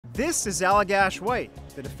This is Allagash White,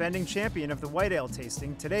 the defending champion of the white ale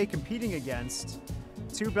tasting, today competing against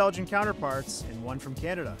two Belgian counterparts and one from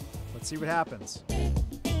Canada. Let's see what happens.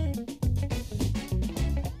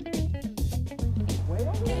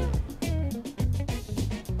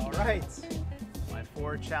 All right, my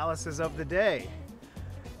 4 chalices of the day.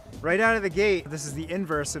 Right out of the gate, this is the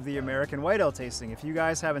inverse of the American white ale tasting. If you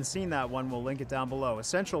guys haven't seen that one, we'll link it down below.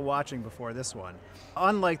 Essential watching before this one.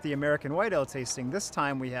 Unlike the American white ale tasting, this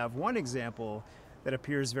time we have one example that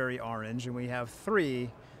appears very orange, and we have 3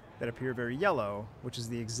 that appear very yellow, which is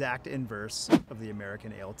the exact inverse of the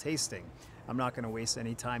American ale tasting. I'm not going to waste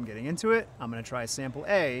any time getting into it. I'm going to try sample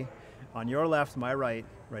A on your left, my right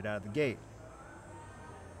out of the gate.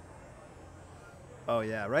 Oh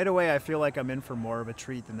yeah, right away I feel like I'm in for more of a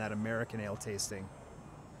treat than that American ale tasting.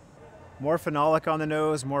 More phenolic on the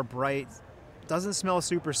nose, more bright. Doesn't smell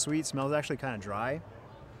super sweet, smells actually kind of dry.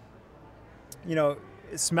 You know,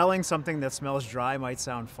 smelling something that smells dry might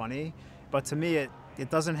sound funny, but to me it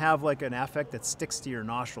doesn't have like an affect that sticks to your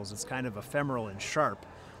nostrils. It's kind of ephemeral and sharp,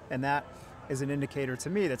 and that is an indicator to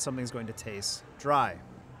me that something's going to taste dry.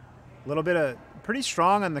 A little bit of, pretty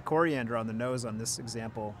strong on the coriander on the nose on this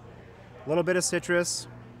example. A little bit of citrus,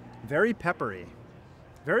 very peppery,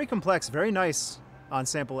 very complex, very nice on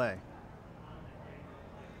sample A.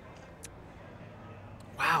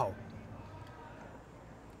 Wow.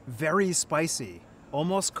 Very spicy,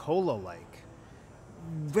 almost cola-like.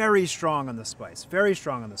 Very strong on the spice, very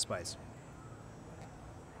strong on the spice.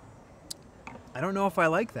 I don't know if I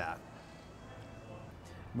like that.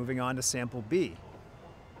 Moving on to sample B.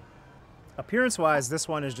 Appearance-wise, this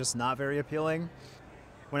one is just not very appealing.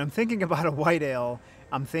 When I'm thinking about a white ale,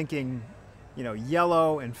 I'm thinking, you know,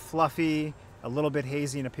 yellow and fluffy, a little bit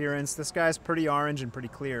hazy in appearance. This guy's pretty orange and pretty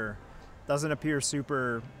clear. Doesn't appear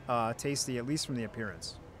super tasty, at least from the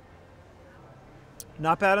appearance.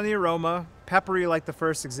 Not bad on the aroma, peppery like the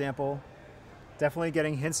first example. Definitely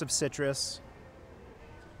getting hints of citrus.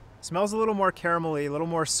 Smells a little more caramelly, a little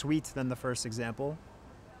more sweet than the first example.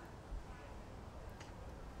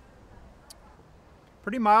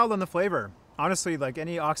 Pretty mild on the flavor. Honestly, like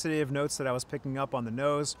any oxidative notes that I was picking up on the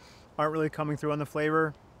nose aren't really coming through on the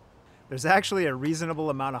flavor. There's actually a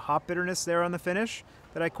reasonable amount of hop bitterness there on the finish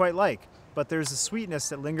that I quite like, but there's a sweetness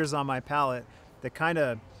that lingers on my palate that kind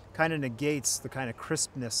of negates the kind of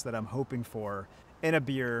crispness that I'm hoping for in a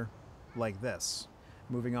beer like this.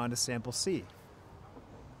 Moving on to sample C.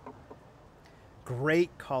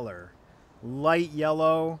 Great color, light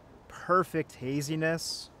yellow, perfect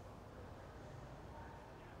haziness.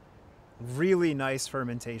 Really nice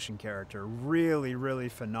fermentation character, really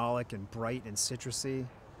phenolic and bright and citrusy.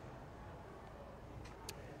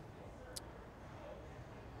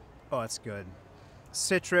 Oh, it's good.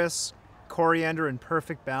 Citrus, coriander in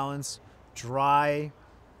perfect balance, dry,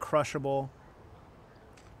 crushable.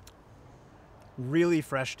 Really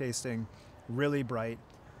fresh tasting, really bright.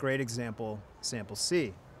 Great example, sample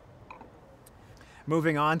C.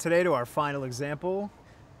 Moving on today to our final example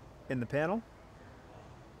in the panel.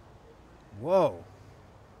 Whoa,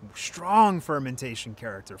 strong fermentation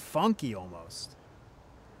character, funky almost.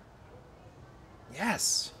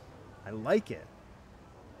 Yes, I like it.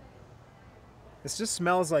 This just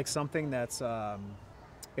smells like something that's,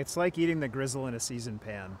 it's like eating the grizzle in a seasoned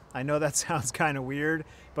pan. I know that sounds kind of weird,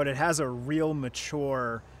 but it has a real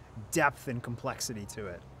mature depth and complexity to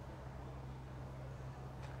it.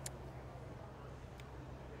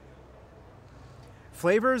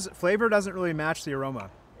 Flavor doesn't really match the aroma.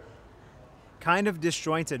 Kind of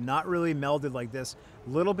disjointed, not really melded like this.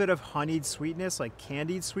 Little bit of honeyed sweetness, like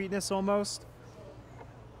candied sweetness almost.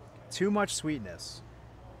 Too much sweetness.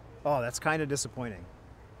 Oh, that's kind of disappointing.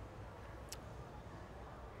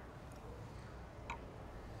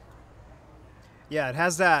 Yeah, it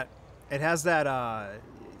has that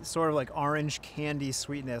sort of like orange candy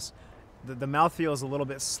sweetness. The mouthfeel is a little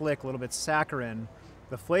bit slick, a little bit saccharine.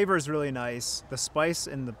 The flavor is really nice. The spice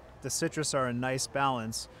and the citrus are a nice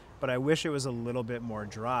balance, but I wish it was a little bit more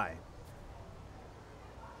dry.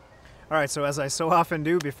 All right, so as I so often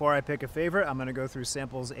do before I pick a favorite, I'm gonna go through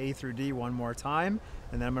samples A through D one more time,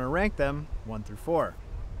 and then I'm gonna rank them 1 through 4.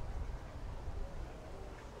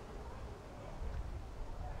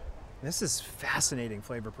 This is fascinating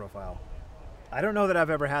flavor profile. I don't know that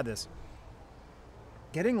I've ever had this.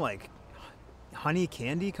 Getting like honey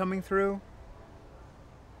candy coming through.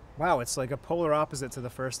 Wow, it's like a polar opposite to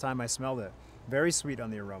the first time I smelled it. Very sweet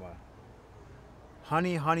on the aroma.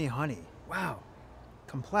 Honey, honey, honey. Wow,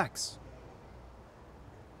 complex.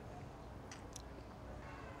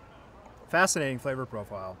 Fascinating flavor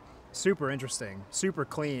profile. Super interesting, super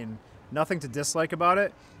clean. Nothing to dislike about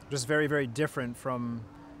it. Just very, very different from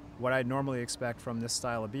what I'd normally expect from this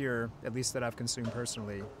style of beer, at least that I've consumed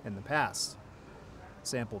personally in the past.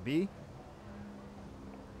 Sample B.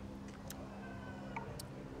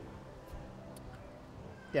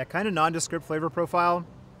 Yeah, kind of nondescript flavor profile.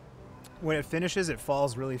 When it finishes, it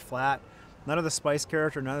falls really flat. None of the spice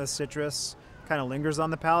character, none of the citrus kind of lingers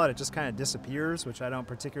on the palate. It just kind of disappears, which I don't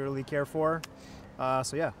particularly care for.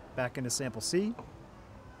 So yeah, back into sample C.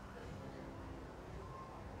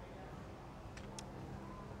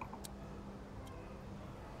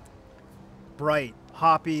 Bright,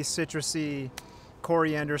 hoppy, citrusy,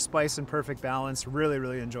 coriander, spice in perfect balance. Really,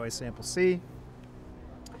 really enjoy sample C.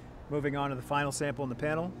 Moving on to the final sample in the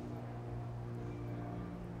panel.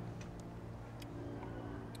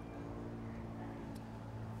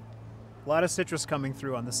 A lot of citrus coming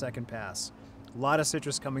through on the second pass. A lot of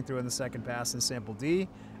citrus coming through in the second pass in sample D.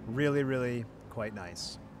 Really, really quite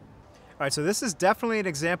nice. All right, so this is definitely an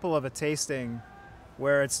example of a tasting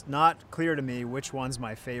where it's not clear to me which one's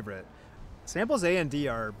my favorite. Samples A and D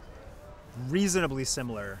are reasonably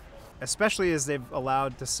similar, especially as they've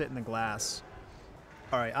allowed to sit in the glass.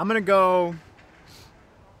 All right, I'm gonna go,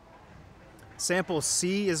 sample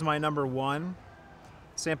C is my number 1.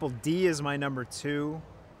 Sample D is my number 2,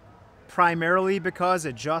 primarily because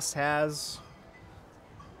it just has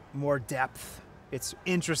more depth. It's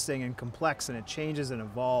interesting and complex, and it changes and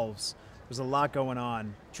evolves. There's a lot going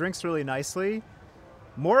on. Drinks really nicely.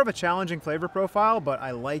 More of a challenging flavor profile, but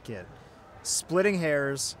I like it. Splitting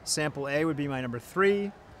hairs, sample A would be my number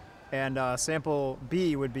 3, and sample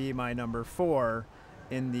B would be my number 4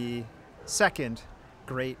 in the second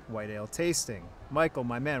Great White Ale tasting. Michael,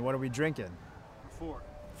 my man, what are we drinking? 4.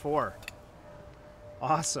 4.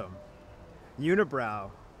 Awesome. Unibroue.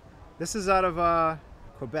 This is out of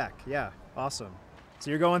Quebec. Yeah, awesome. So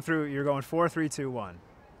you're going 4, 3, 2, 1.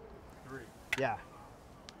 3. Yeah.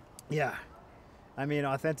 Yeah. I mean,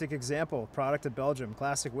 authentic example, product of Belgium,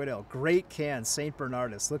 classic wit ale. Great can, St.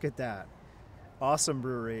 Bernardus. Look at that. Awesome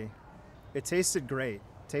brewery. It tasted great.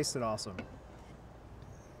 Tasted awesome.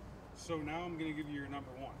 So now I'm going to give you your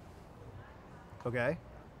number 1. Okay.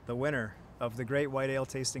 The winner of the Great White Ale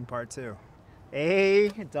Tasting Part 2.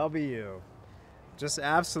 AW. Just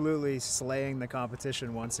absolutely slaying the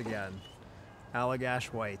competition once again. Allagash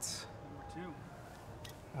White. Number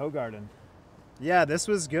 2. Hoegaarden. Yeah, this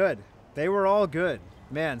was good. They were all good.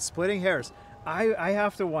 Man, splitting hairs. I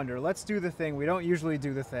have to wonder. Let's do the thing. We don't usually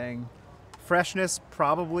do the thing. Freshness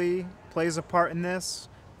probably plays a part in this.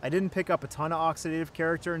 I didn't pick up a ton of oxidative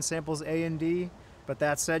character in samples A and D, but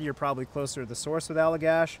that said, you're probably closer to the source with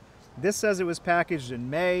Allagash. This says it was packaged in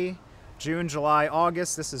May, June, July,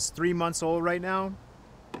 August. This is 3 months old right now.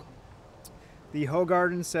 The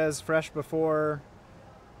Hoegaarden says fresh before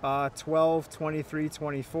 12, 23,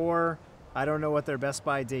 24. I don't know what their best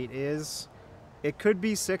by date is. It could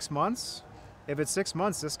be 6 months. If it's 6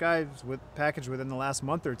 months, this guy's packaged within the last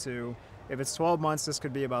month or two. If it's 12 months, this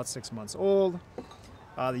could be about 6 months old.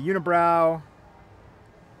 The Unibroue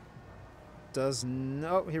does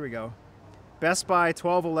no. Here we go. Best by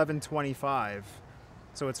 12, 11, 25.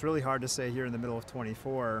 So it's really hard to say here in the middle of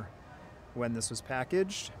 24 when this was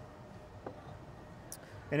packaged.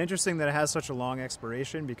 And interesting that it has such a long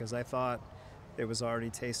expiration, because I thought it was already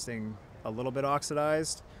tasting a little bit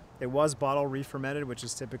oxidized. It was bottle re-fermented, which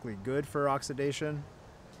is typically good for oxidation.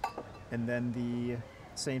 And then the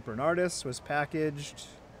St. Bernardus was packaged,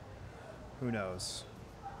 who knows?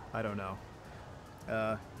 I don't know.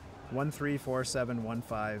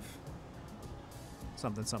 134715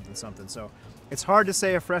 something something something. So it's hard to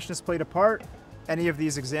say if freshness played a part. Any of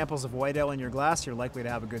these examples of white ale in your glass, you're likely to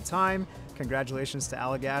have a good time. Congratulations to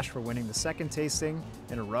Allagash for winning the second tasting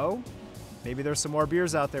in a row. Maybe there's some more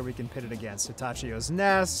beers out there we can pit it against. Hitachio's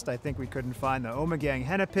Nest. I think we couldn't find the Omegang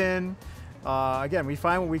Hennepin. Again, we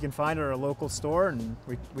find what we can find at our local store, and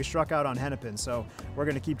we struck out on Hennepin. So we're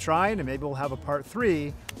going to keep trying, and maybe we'll have a part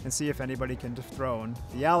 3 and see if anybody can dethrone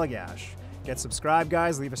the Allagash. Get subscribed,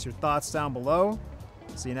 guys. Leave us your thoughts down below.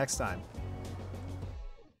 See you next time.